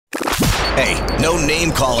Hey, no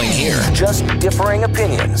name calling here. Just differing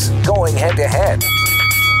opinions going head to head.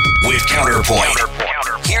 With Counterpoint.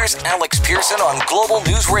 Here's Alex Pearson on Global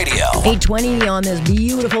News Radio. 8:20 on this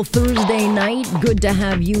beautiful Thursday night. Good to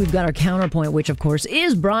have you. We've got our Counterpoint, which, of course,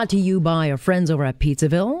 is brought to you by our friends over at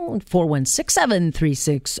Pizzaville,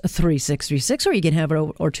 416-736-3636, or you can have it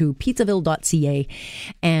over to pizzaville.ca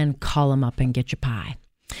and call them up and get your pie.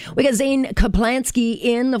 We got Zane Kaplansky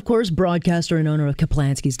in, of course, broadcaster and owner of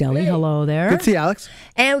Kaplansky's Deli. Hello there. Good to see you, Alex.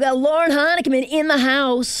 And we got Lauren Heinekman in the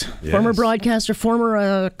house. Yes. Former broadcaster,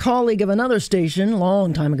 former colleague of another station,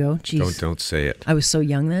 long time ago. Jeez. Don't say it. I was so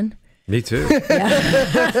young then. Me too.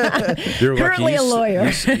 Yeah. You're currently a lawyer.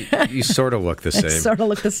 You sort of look the same. Sort of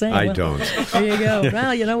look the same. I don't. There you go.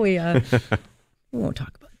 Well, we won't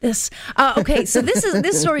talk about this. Okay, so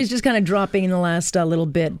this story is just kind of dropping in the last little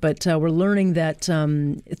bit, but we're learning that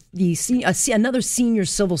another senior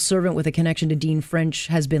civil servant with a connection to Dean French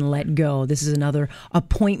has been let go. This is another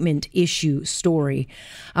appointment issue story.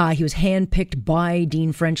 He was handpicked by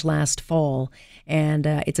Dean French last fall, and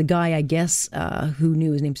it's a guy, I guess, who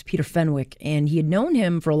knew. His name's Peter Fenwick, and he had known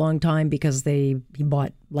him for a long time because he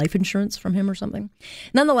bought life insurance from him or something.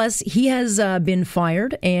 Nonetheless, he has been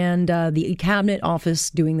fired, and the cabinet office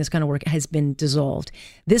doing this kind of work has been dissolved.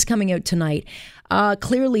 This coming out tonight.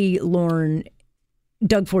 Clearly, Lauren,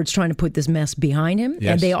 Doug Ford's trying to put this mess behind him,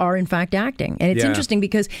 yes. And they are, in fact, acting. And it's interesting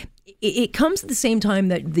because it comes at the same time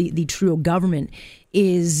that the Trudeau government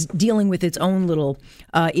is dealing with its own little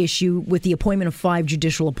issue with the appointment of 5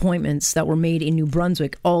 judicial appointments that were made in New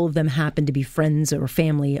Brunswick. All of them happen to be friends or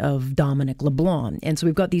family of Dominic LeBlanc. And so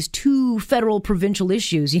we've got these 2 federal provincial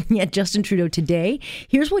issues. And yet Justin Trudeau today,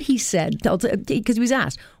 here's what he said, because he was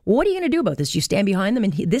asked, what are you going to do about this? Do you stand behind them?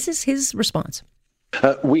 And this is his response.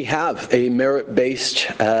 We have a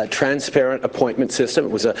merit-based, transparent appointment system.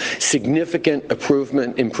 It was a significant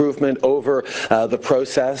improvement over the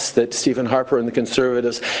process that Stephen Harper and the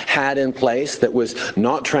Conservatives had in place that was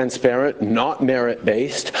not transparent, not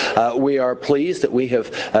merit-based. We are pleased that we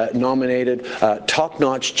have nominated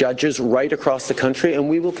top-notch judges right across the country, and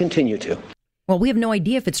we will continue to. Well, we have no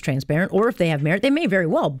idea if it's transparent or if they have merit. They may very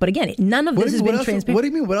well, but again, none of this has been transparent. What do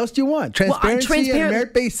you mean? What else do you want? Transparency and a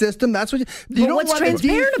merit-based system. That's what you don't what's want.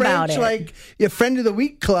 Transparent about French, it? Like your friend of the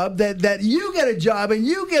week club that you get a job and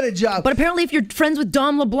you get a job. But apparently, if you're friends with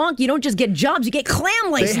Dom LeBlanc, you don't just get jobs; you get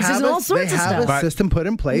clam licenses and all sorts of stuff. They have a system put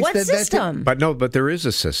in place. What system? But there is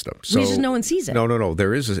a system. So just no one sees it. No.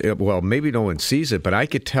 There is. Maybe no one sees it, but I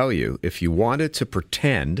could tell you if you wanted to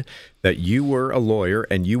pretend that you were a lawyer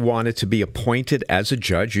and you wanted to be appointed as a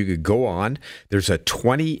judge, you could go on. There's a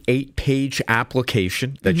 28-page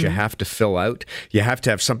application that you have to fill out. You have to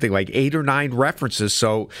have something like 8 or 9 references.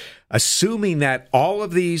 So assuming that all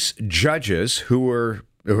of these judges who were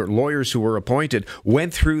lawyers who were appointed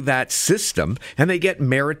went through that system and they get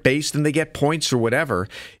merit-based and they get points or whatever,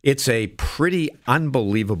 it's a pretty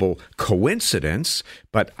unbelievable coincidence.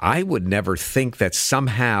 But I would never think that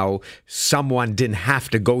somehow someone didn't have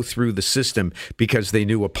to go through the system because they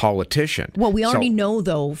knew a politician. Well, we already know,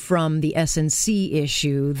 though, from the SNC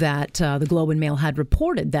issue that the Globe and Mail had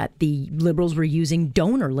reported that the Liberals were using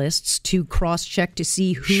donor lists to cross-check to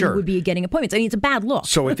see who would be getting appointments. I mean, it's a bad look.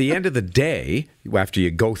 So at the end of the day, after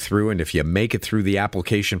you go through and if you make it through the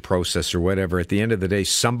application process or whatever, at the end of the day,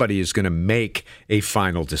 somebody is going to make a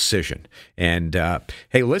final decision. And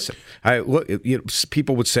hey, listen,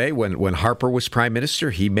 people would say when Harper was prime minister,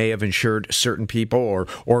 he may have insured certain people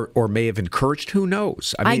or may have encouraged. Who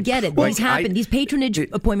knows? I get it. These happen. These patronage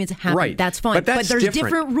appointments happen. Right. That's fine. But there's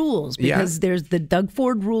different rules because there's the Doug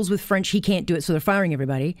Ford rules with French. He can't do it, so they're firing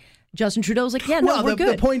everybody. Justin Trudeau's like, we're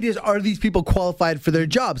good. The point is, are these people qualified for their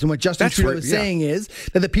jobs? And what Justin Trudeau is saying is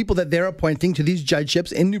that the people that they're appointing to these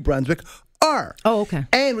judgeships in New Brunswick are. Oh, okay.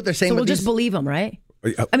 And what they're saying, so we'll just believe them, right?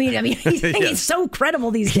 I mean, he's so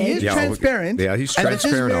credible these days. He is transparent. Yeah, he's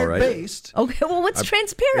transparent, all right. Based. Okay, well, what's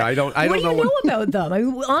transparent? I don't what do know you know about them? I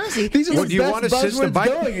mean, honestly, these are do you want a system?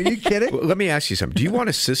 Are you kidding? Let me ask you something. Do you want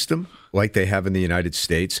a system like they have in the United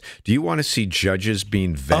States? Do you want to see judges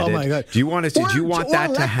being vetted? Oh my God! Do you want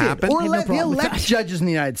that to happen? Or elect judges in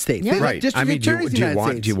the United States. Yeah. Right. I mean, do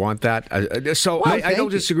you want that? I don't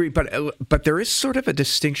disagree, but there is sort of a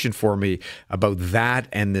distinction for me about that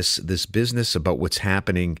and this business about what's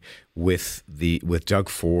happening with Doug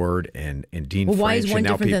Ford and Dean French. Why is one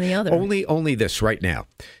different than the other? Only this right now.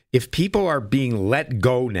 If people are being let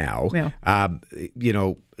go now,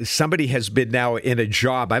 somebody has been now in a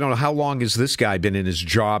job. I don't know how long has this guy been in his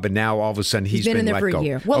job, and now all of a sudden he's been in there let for go. a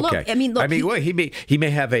year. Well, okay. look, he may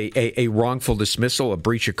have a wrongful dismissal, a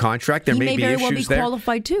breach of contract. There may be very issues well be there.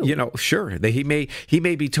 qualified too. Sure. He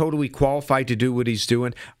may be totally qualified to do what he's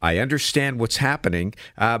doing. I understand what's happening,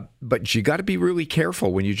 but you got to be really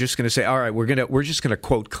careful when you're just going to say, "All right, we're just going to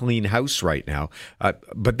quote clean house right now."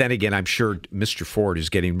 But then again, I'm sure Mr. Ford is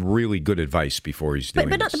getting really good advice before he's doing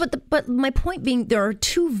this. But my point being, there are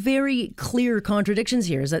two very clear contradictions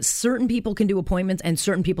here: is that certain people can do appointments and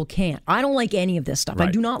certain people can't. I don't like any of this stuff. Right.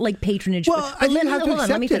 I do not like patronage. Well, I didn't have to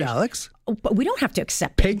accept it, Alex. But we don't have to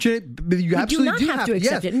accept it. Patronage, you absolutely do not have to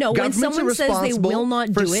accept it. No, when someone says they will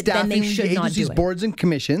not do it, then they should not do it. Boards and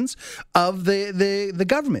commissions of the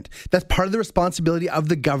government. That's part of the responsibility of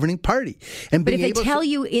the governing party. And but if they tell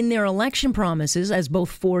you in their election promises, as both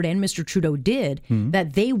Ford and Mr. Trudeau did,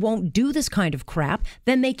 that they won't do this kind of crap,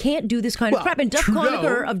 then they can't do this kind of crap. And Duff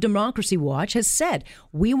Conacher of Democracy Watch has said,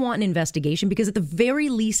 we want an investigation because at the very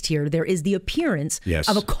least here, there is the appearance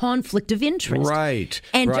of a conflict of interest. Right.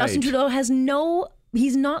 And Justin Trudeau has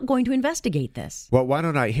he's not going to investigate this. Well, why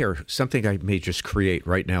don't I hear something I may just create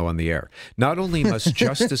right now on the air? Not only must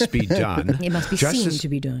justice be done, it must be seen to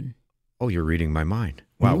be done. Oh, you're reading my mind.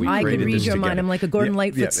 Wow, we I could created read this your together. mind. I'm like a Gordon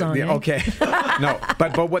Lightfoot song. Yeah, okay. No,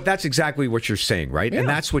 but that's exactly what you're saying, right? Yeah. And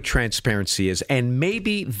that's what transparency is. And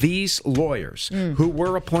maybe these lawyers who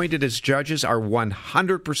were appointed as judges are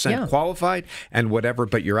 100% qualified and whatever,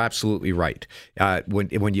 but you're absolutely right.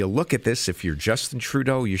 When you look at this, if you're Justin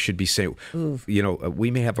Trudeau, you should be saying,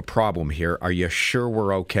 we may have a problem here. Are you sure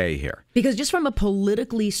we're okay here? Because just from a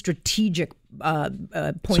politically strategic point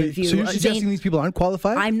of view. So you're suggesting these people aren't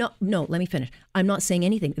qualified? No, let me finish. I'm not saying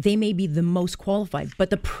anything. They may be the most qualified, but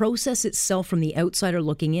the process itself from the outsider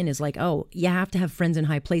looking in is like, oh, you have to have friends in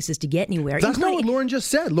high places to get anywhere. That's not what Lauren just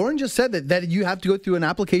said. Lauren just said that you have to go through an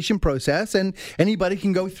application process and anybody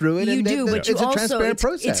can go through it. But it's a transparent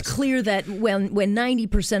process. It's clear that when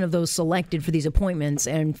 90% of those selected for these appointments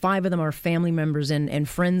and 5 of them are family members and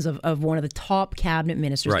friends of one of the top cabinet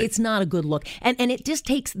ministers, it's not a good look. And it just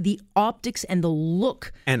takes the optics and the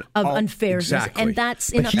look of unfairness. Exactly. And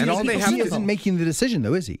that's enough. He isn't making the decision,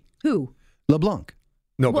 though, is he? Who? LeBlanc.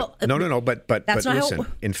 No, but that's not listen,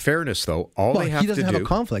 in fairness, though, all they have to do... he doesn't have a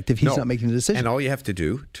conflict if he's not making the decision. And all you have to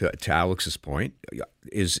do, to Alex's point,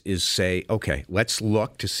 is say, okay, let's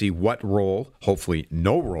look to see what role, hopefully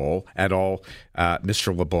no role at all,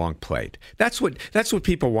 Mr. LeBlanc played. That's what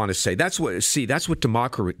people want to say. That's what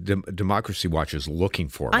Democracy Watch is looking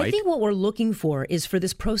for, right? I think what we're looking for is for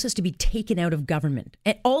this process to be taken out of government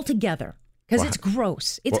altogether. Because it's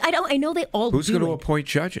gross. I know they all. Who's going to appoint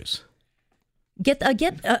judges? Get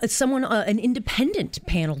someone, an independent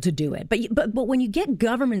panel to do it. But when you get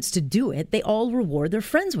governments to do it, they all reward their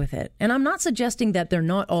friends with it. And I'm not suggesting that they're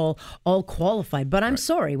not all qualified. But I'm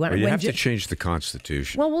sorry. You have to change the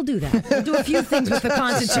Constitution. Well, we'll do that. We'll do a few things with the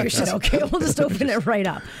Constitution. Okay, we'll just open it right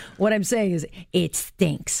up. What I'm saying is, it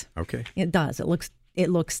stinks. Okay, it does. It looks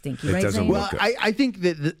stinky, it right? Doesn't Zane? look good. I think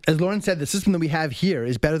that, as Lauren said, the system that we have here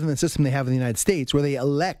is better than the system they have in the United States, where they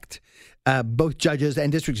elect both judges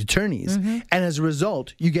and district attorneys. Mm-hmm. And as a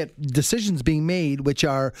result, you get decisions being made which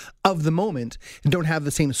are of the moment and don't have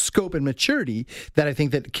the same scope and maturity that I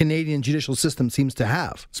think that the Canadian judicial system seems to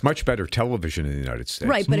have. It's much better television in the United States.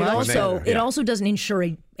 Right, but it also doesn't ensure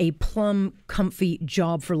a plumb, comfy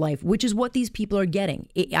job for life, which is what these people are getting.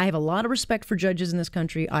 I have a lot of respect for judges in this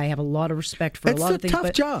country. I have a lot of respect for a lot of things. It's a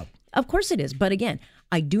tough job. Of course it is. But again,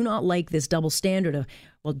 I do not like this double standard of,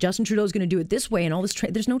 well, Justin Trudeau is going to do it this way and all this.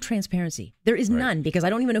 There's no transparency. There is none because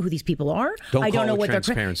I don't even know who these people are. Don't know call what it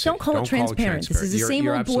transparency. Don't call it transparent. This is the same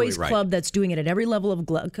old boys club that's doing it at every level of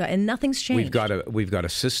and nothing's changed. We've got a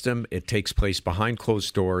system. It takes place behind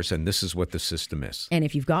closed doors, and this is what the system is. And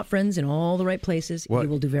if you've got friends in all the right places, you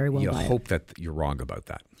will do very well. You hope that you're wrong about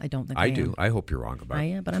that. I don't think I do. I hope you're wrong about it. I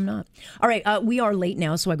am, but I'm not. All right, we are late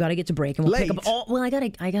now, so I've got to get to break, and we'll pick up all. Well, I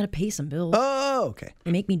gotta pay some bills. Oh, okay.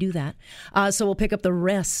 They make me do that. So we'll pick up the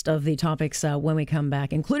rest of the topics when we come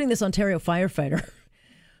back, including this Ontario firefighter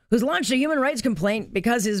who's launched a human rights complaint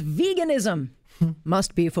because his veganism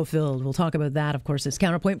must be fulfilled. We'll talk about that. Of course, it's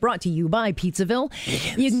Counterpoint brought to you by Pizzaville.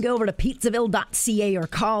 Yes. You can go over to pizzaville.ca or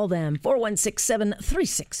call them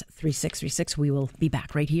 416-736-3636. We will be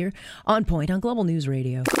back right here on Point on Global News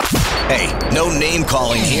Radio. Hey, no name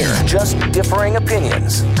calling here. Just differing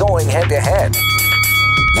opinions going head to head.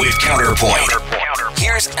 With Counterpoint.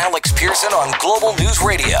 Here's Alex Pearson on Global News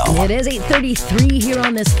Radio. It is 8:33 here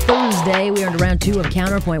on this Thursday. We are in round 2 of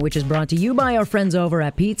Counterpoint, which is brought to you by our friends over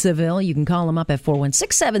at Pizzaville. You can call them up at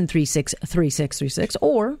 416-736-3636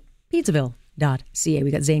 or Pizzaville. We got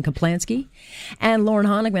Zane Kaplansky and Lauren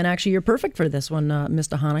Honickman. Actually, you're perfect for this one,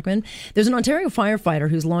 Mr. Honickman. There's an Ontario firefighter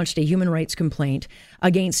who's launched a human rights complaint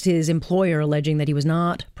against his employer, alleging that he was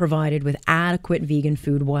not provided with adequate vegan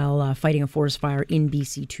food while fighting a forest fire in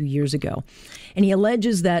BC 2 years ago. And he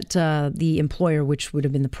alleges that the employer, which would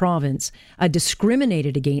have been the province,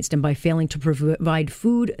 discriminated against him by failing to provide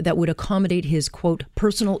food that would accommodate his, quote,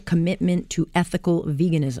 personal commitment to ethical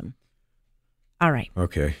veganism. All right.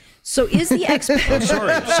 Okay. So is the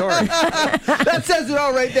sorry. That says it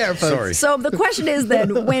all right there, folks. Sorry. So the question is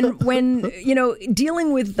then, when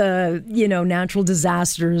dealing with natural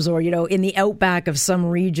disasters, or in the outback of some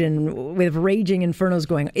region with raging infernos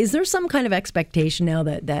going, is there some kind of expectation now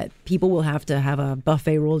that people will have to have a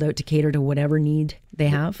buffet rolled out to cater to whatever need they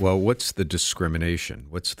have? Well, what's the discrimination?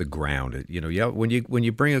 What's the ground? When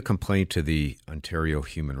you bring a complaint to the Ontario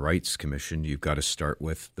Human Rights Commission, you've got to start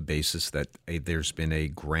with the basis that there's been a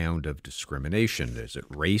ground of discrimination. Is it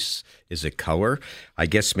race? Is it color? I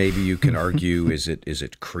guess maybe you can argue, is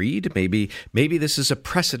it creed? Maybe this is a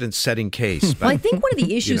precedent-setting case. But, well, I think one of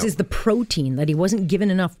the issues is the protein, that he wasn't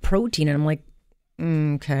given enough protein. And I'm like,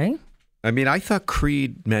 okay. I mean, I thought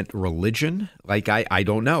creed meant religion. Like, I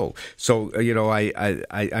don't know. So,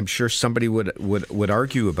 I'm sure somebody would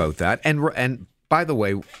argue about that. And by the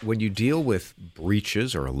way, when you deal with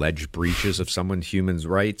breaches or alleged breaches of someone's human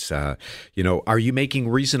rights, are you making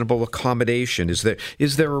reasonable accommodation? Is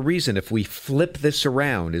there a reason, if we flip this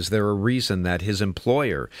around, is there a reason that his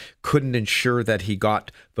employer couldn't ensure that he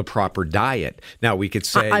got the proper diet? Now, we could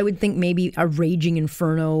say, I would think maybe a raging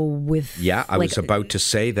inferno with... Yeah, I was about to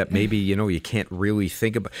say that maybe, you can't really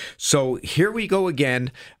think about... So here we go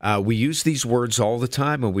again. We use these words all the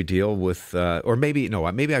time when we deal with...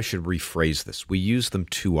 maybe I should rephrase this. We use them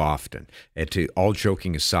too often. And to all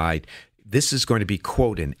joking aside, this is going to be,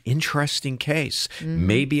 quote, an interesting case. Mm-hmm.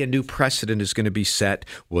 Maybe a new precedent is going to be set.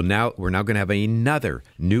 We're now going to have another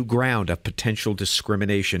new ground of potential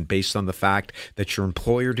discrimination based on the fact that your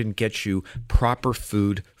employer didn't get you proper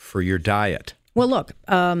food for your diet. Well, look,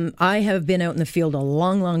 I have been out in the field a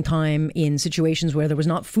long, long time in situations where there was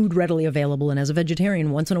not food readily available. And as a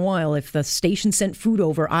vegetarian, once in a while, if the station sent food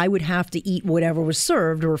over, I would have to eat whatever was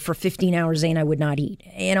served, or for 15 hours, Zane, I would not eat.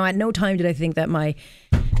 At no time did I think that my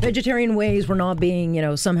vegetarian ways were not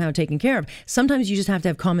being, somehow taken care of. Sometimes you just have to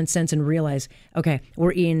have common sense and realize, okay,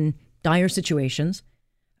 we're in dire situations.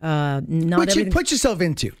 Which you put yourself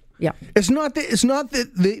into. Yeah, it's not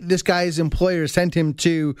that this guy's employer sent him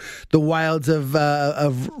to the wilds of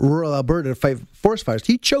rural Alberta to fight forest fires.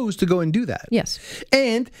 He chose to go and do that. Yes,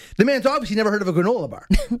 and the man's obviously never heard of a granola bar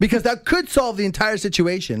because that could solve the entire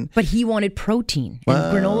situation. But he wanted protein,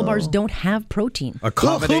 and granola bars don't have protein.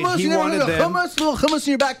 Accommodate. Little hummus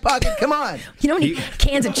in your back pocket. Come on. You know how many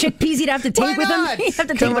cans of chickpeas he'd have to take with him? He'd have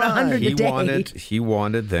to take about 100 a day. He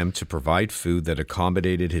wanted them to provide food that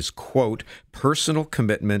accommodated his, quote, personal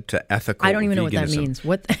commitment to ethical veganism. I don't even know what that means.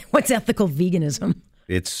 What's ethical veganism?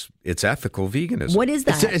 It's ethical veganism. What is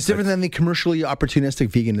that? It's different than the commercially opportunistic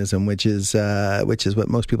veganism, which is what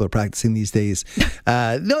most people are practicing these days.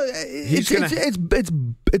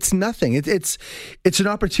 It's nothing. It's an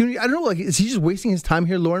opportunity. I don't know. Like, is he just wasting his time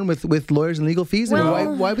here, Lauren, with lawyers and legal fees?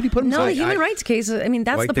 Well, why would he put himself? No, the human rights case. I mean,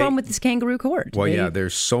 that's the problem with this kangaroo court. Well, yeah,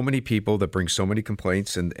 there's so many people that bring so many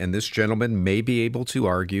complaints, and this gentleman may be able to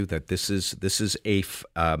argue that this is a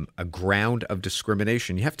ground of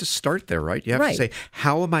discrimination. You have to start there, right? You have to say,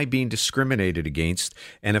 how am I being discriminated against?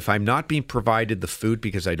 And if I'm not being provided the food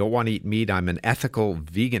because I don't want to eat meat, I'm an ethical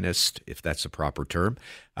veganist, if that's a proper term,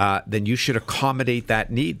 then you should accommodate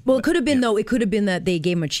that need. Well, it could have been, though, it could have been that they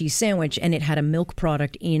gave him a cheese sandwich and it had a milk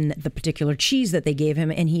product in the particular cheese that they gave him.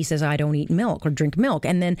 And he says, I don't eat milk or drink milk.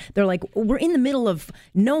 And then they're like, we're in the middle of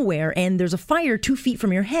nowhere and there's a fire 2 feet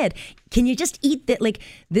from your head. Can you just eat that? Like,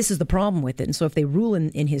 this is the problem with it. And so if they rule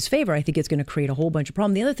in his favor, I think it's going to create a whole bunch of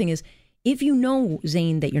problems. The other thing is, if you know,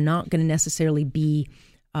 Zane, that you're not going to necessarily be,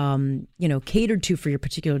 catered to for your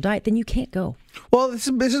particular diet, then you can't go. Well, this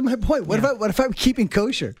is my point. What if I'm keeping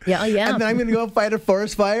kosher? Yeah. And then I'm going to go fight a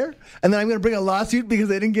forest fire, and then I'm going to bring a lawsuit because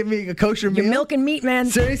they didn't give me a kosher meal. You're milk and meat, man.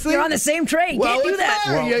 Seriously, you're on the same train. Well, can't do that.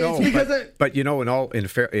 Well, no, but in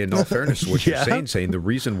all fairness, what you're saying, the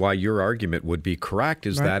reason why your argument would be correct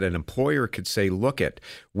is that an employer could say, "Look,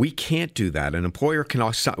 we can't do that." An employer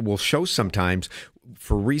will show sometimes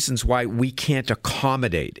for reasons why we can't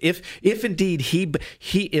accommodate. If indeed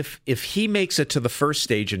if he makes it to the first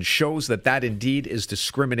stage and shows that indeed is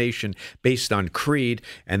discrimination based on creed,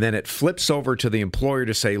 and then it flips over to the employer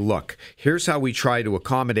to say, look, here's how we try to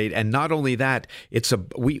accommodate, and not only that,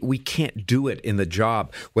 we can't do it in the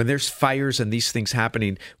job when there's fires and these things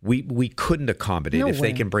happening. We couldn't accommodate if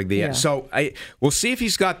they can bring the so we'll see if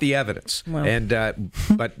he's got the evidence. Well. And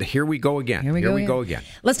but here we go again. Here we go again.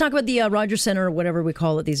 Let's talk about the Rogers Center, or whatever we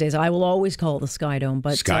call it these days. I will always call it the Sky Dome,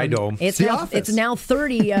 but Sky Dome. It's now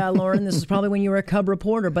 30. Lauren, this is probably when you were a Cub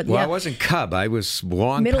reporter, but I wasn't Cub. I was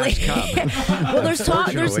long past Cub. Well, there's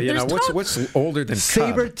talk. There's talk. What's older than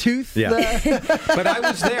Saber tooth? Yeah, but I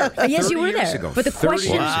was there. Yes, you were there. Ago, but the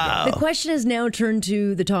question has now turned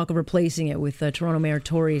to the talk of replacing it with Toronto Mayor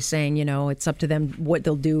Tory saying, it's up to them what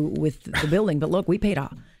they'll do with the building. But look, we paid a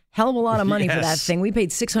hell of a lot of money for that thing. We paid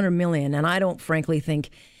 $600 million, and I don't frankly think.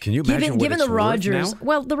 Can you imagine given what it's the Rogers? worth now?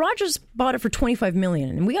 Well, the Rogers bought it for $25 million,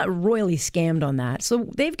 and we got royally scammed on that. So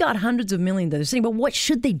they've got hundreds of millions that they're saying, but what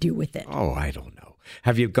should they do with it? Oh, I don't know.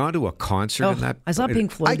 Have you gone to a concert in that? I saw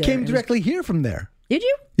Pink Floyd. I came directly here from there. Did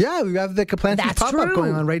you? Yeah, we have the Kaplansky pop-up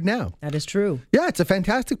going on right now. That is true. Yeah, it's a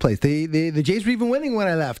fantastic place. The Jays were even winning when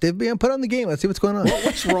I left. They've been put on the game. Let's see what's going on.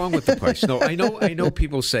 What's wrong with the place? No, I know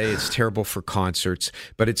people say it's terrible for concerts,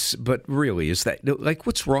 but really, is that like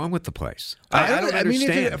what's wrong with the place? I don't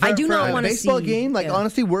understand. I do not want to see a baseball game. Like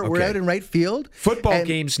honestly, we're out in right field. Football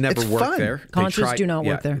games never work there. Concerts do not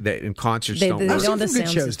work there. And concerts don't work. I've seen some good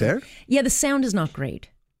shows there. Yeah, the sound is not great.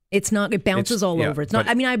 It's not. It bounces all over. It's not.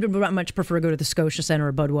 I mean, I would much prefer to go to the Scotia Centre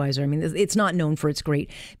or Budweiser. I mean, it's not known for its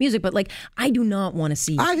great music, but like, I do not want to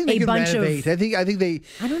see a bunch of. I think they.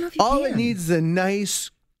 I don't know if you all can. it needs is a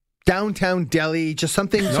nice downtown deli, just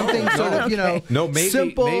something sort of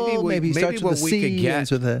simple. Maybe starts with a C,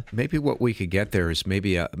 ends with a. Maybe what we could get there is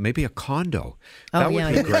maybe a condo. That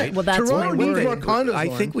would be great. Well, that's Toronto needs more condos. I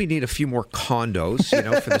think we need a few more condos,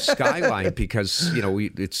 for the skyline because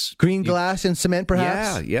it's green glass and cement,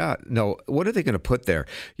 perhaps. Yeah. No, what are they going to put there?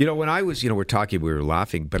 When I was, we're talking, we were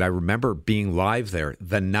laughing, but I remember being live there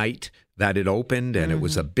the night that it opened, and it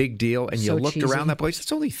was a big deal. And you looked around that place.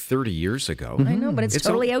 It's only 30 years ago. I know, but it's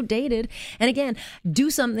totally outdated. And again,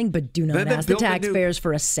 do something, but do not ask the taxpayers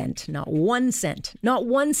for a cent. Not 1 cent. Not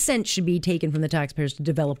 1 cent should be taken from the taxpayers to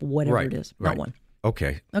develop whatever it is. Not one.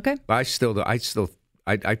 Okay. Okay. I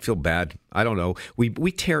feel bad. I don't know.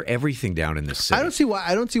 We tear everything down in this city. I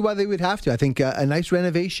don't see why they would have to. I think a nice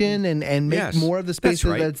renovation and make more of the space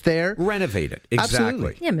that's there. Renovate it. Exactly.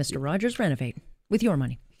 Absolutely. Yeah, Mr. Rogers, renovate with your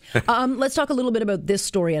money. Let's talk a little bit about this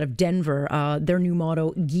story out of Denver. Their new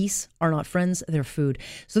motto, geese are not friends, they're food.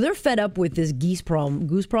 So they're fed up with this goose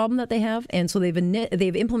problem that they have. And so they've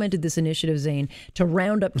implemented this initiative, Zane, to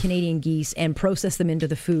round up Canadian geese and process them into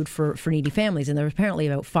the food for needy families. And there's apparently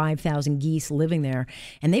about 5,000 geese living there.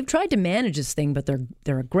 And they've tried to manage this thing, but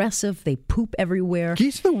they're aggressive. They poop everywhere.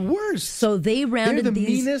 Geese are the worst. So they rounded they're the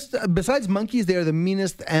meanest. Besides monkeys, they're the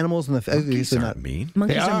meanest animals in the. Monkeys aren't mean.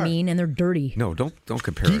 Monkeys are mean and they're dirty. No, don't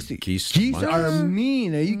compare geese to monkeys. Are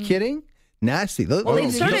mean. Are you kidding? Nasty. They will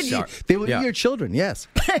eat your children, yes.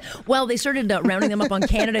 Well, they started rounding them up on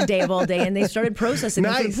Canada Day of all day, and they started processing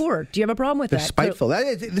them for the poor. Do you have a problem with They're that? Spiteful.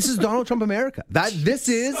 This is Donald Trump America. This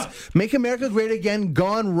is Make America Great Again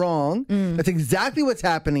gone wrong. That's exactly what's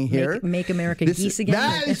happening here. Make America geese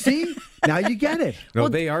again. See? Now you get it. No,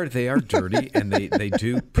 they are dirty, and they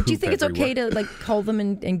do poop. But do you think it's okay everywhere. to call them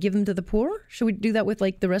and give them to the poor? Should we do that with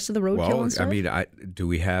the rest of the roadkill and stuff? I mean, do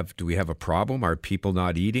we have a problem? Are people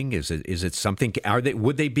not eating? Is it something?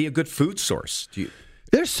 Would they be a good food source?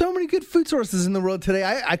 There's so many good food sources in the world today.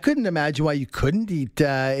 I couldn't imagine why you couldn't eat.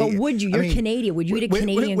 But would you? You're Canadian. Would you eat a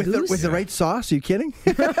Canadian goose? With the right sauce? Are you kidding?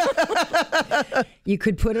 You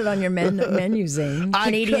could put it on your menu, Zane.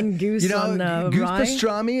 Canadian goose on goose rye.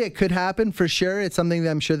 pastrami. It could happen for sure. It's something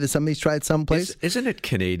that I'm sure that somebody's tried someplace. Isn't it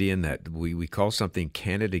Canadian that we call something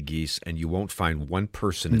Canada geese, and you won't find one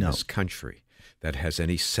person in this country that has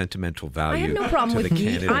any sentimental value. I have no problem with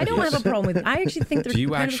geese. I don't have a problem with it. I actually think they're. Do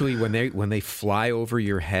you actually, when they fly over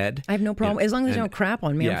your head? I have no problem as long as they don't crap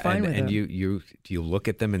on me. I'm fine with it. And do you look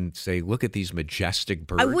at them and say, "Look at these majestic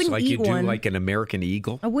birds," like you do like an American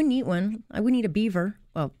eagle? I wouldn't eat one. I wouldn't eat a beaver.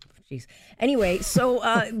 Well, jeez. Anyway, so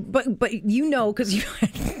but because you,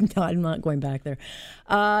 no, I'm not going back there.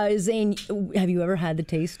 Zane, have you ever had the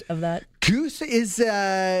taste of that? Goose is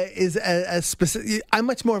a specific. I'm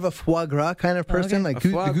much more of a foie gras kind of person, like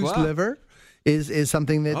goose liver. is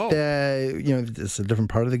something that it's a different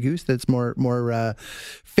part of the goose that's more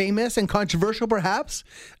famous and controversial, perhaps.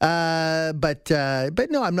 But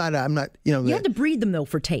no, I'm not. You have to breed them though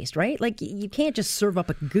for taste, right? Like you can't just serve up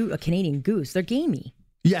a Canadian goose. They're gamey.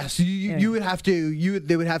 Yes, you would have to.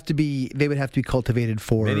 They would have to be cultivated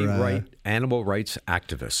for many animal rights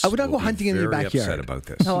activists. I would not go hunting in your backyard. Upset about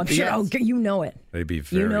this. Oh, I'm sure. Yes. Oh, you know it. They'd be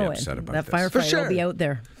very upset about that this. That firefighter will be out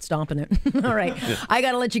there stomping it. All right, I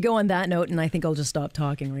got to let you go on that note, and I think I'll just stop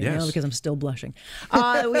talking right now because I'm still blushing.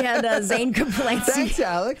 We had Zane Kaplansky. Thanks,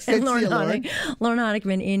 Alex. And Lauren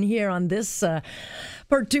Honickman in here on this.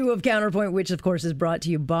 Part 2 of Counterpoint, which, of course, is brought to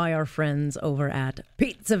you by our friends over at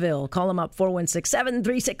Pizzaville. Call them up,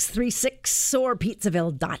 416-736-36 or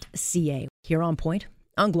pizzaville.ca. Here on Point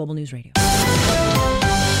on Global News Radio.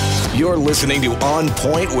 You're listening to On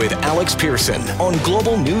Point with Alex Pearson on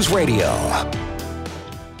Global News Radio.